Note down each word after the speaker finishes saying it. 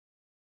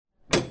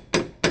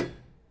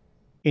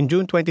In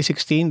June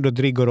 2016,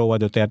 Rodrigo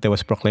Duterte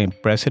was proclaimed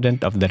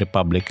President of the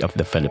Republic of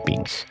the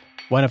Philippines.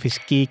 One of his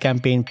key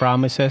campaign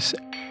promises,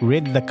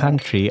 rid the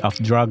country of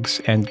drugs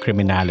and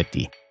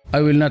criminality.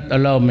 I will not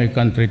allow my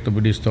country to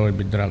be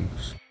destroyed with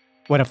drugs.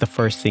 One of the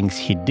first things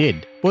he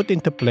did, put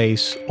into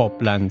place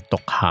Oplan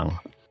Tokhang.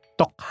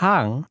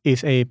 Tokhang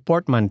is a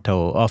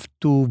portmanteau of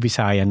two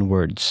Visayan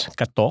words,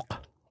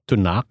 katok, to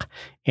knock,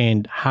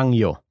 and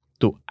hangyo,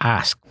 to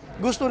ask.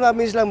 Gusto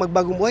namin silang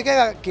magbagong buhay,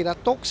 kaya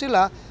kinatok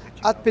sila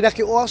at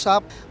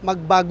pinakiusap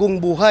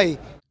magbagong buhay.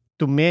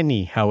 To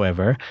many,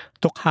 however,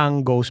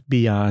 Tokhang goes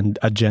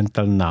beyond a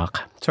gentle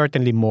knock,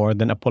 certainly more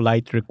than a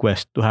polite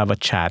request to have a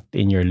chat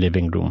in your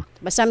living room.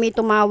 Basta may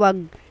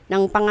tumawag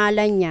ng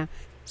pangalan niya,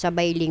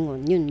 sabay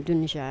lingon.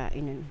 Dun siya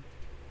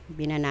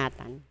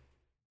binanatan.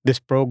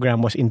 This program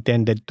was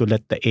intended to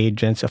let the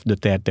agents of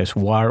Duterte's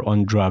war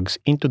on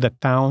drugs into the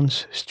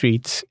towns,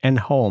 streets,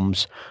 and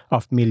homes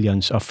of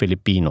millions of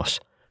Filipinos.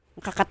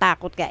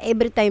 Nakakatakot ka.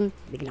 Every time,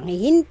 biglang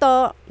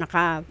hihinto,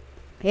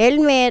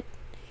 naka-helmet,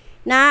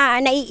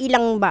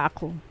 naiilang ba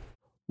ako?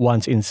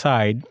 Once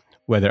inside,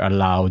 whether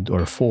allowed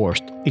or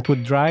forced, it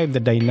would drive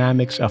the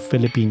dynamics of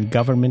Philippine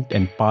government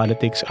and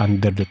politics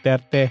under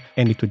Duterte,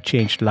 and it would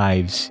change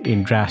lives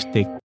in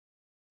drastic,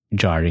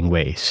 jarring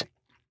ways.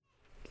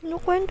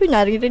 Kinukwento,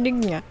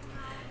 naririnig niya.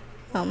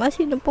 Mama,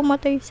 sino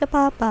pumatay sa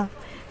papa?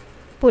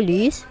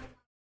 Police?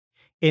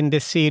 In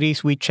this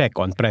series, we check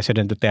on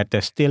President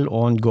Duterte's still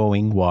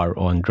ongoing war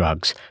on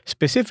drugs.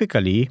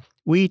 Specifically,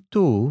 we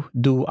too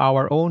do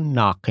our own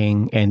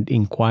knocking and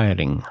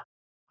inquiring,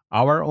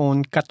 our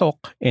own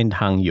katok and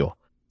hangyo.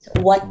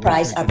 What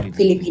price are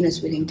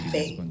Filipinos willing to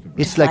pay?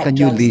 It's like a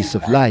new lease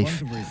of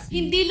life.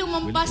 Hindi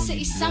lumampas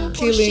sa 1%.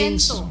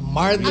 Killings,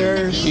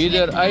 murders.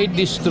 Either I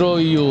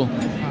destroy you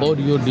or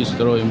you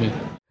destroy me.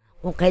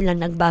 Kung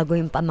kailan nagbago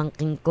yung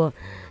pamangkin ko,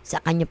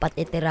 sa kanya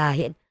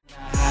patitirahin.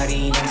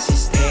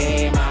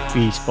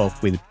 We spoke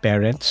with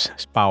parents,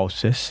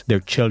 spouses,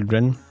 their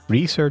children,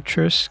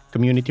 researchers,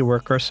 community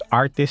workers,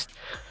 artists,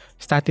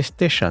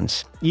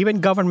 statisticians, even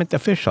government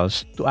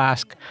officials to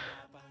ask,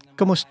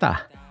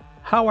 kumusta?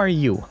 How are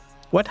you?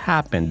 What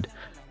happened?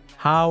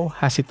 How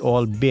has it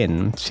all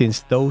been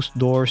since those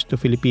doors to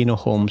Filipino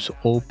homes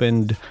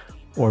opened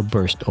or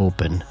burst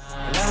open?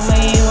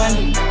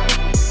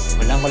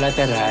 Walang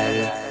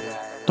collateral.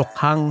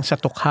 Tokhang sa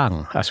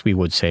Tokhang, as we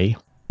would say.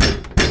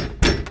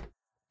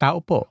 Tao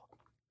po,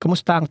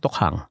 kumusta ang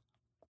Tokhang?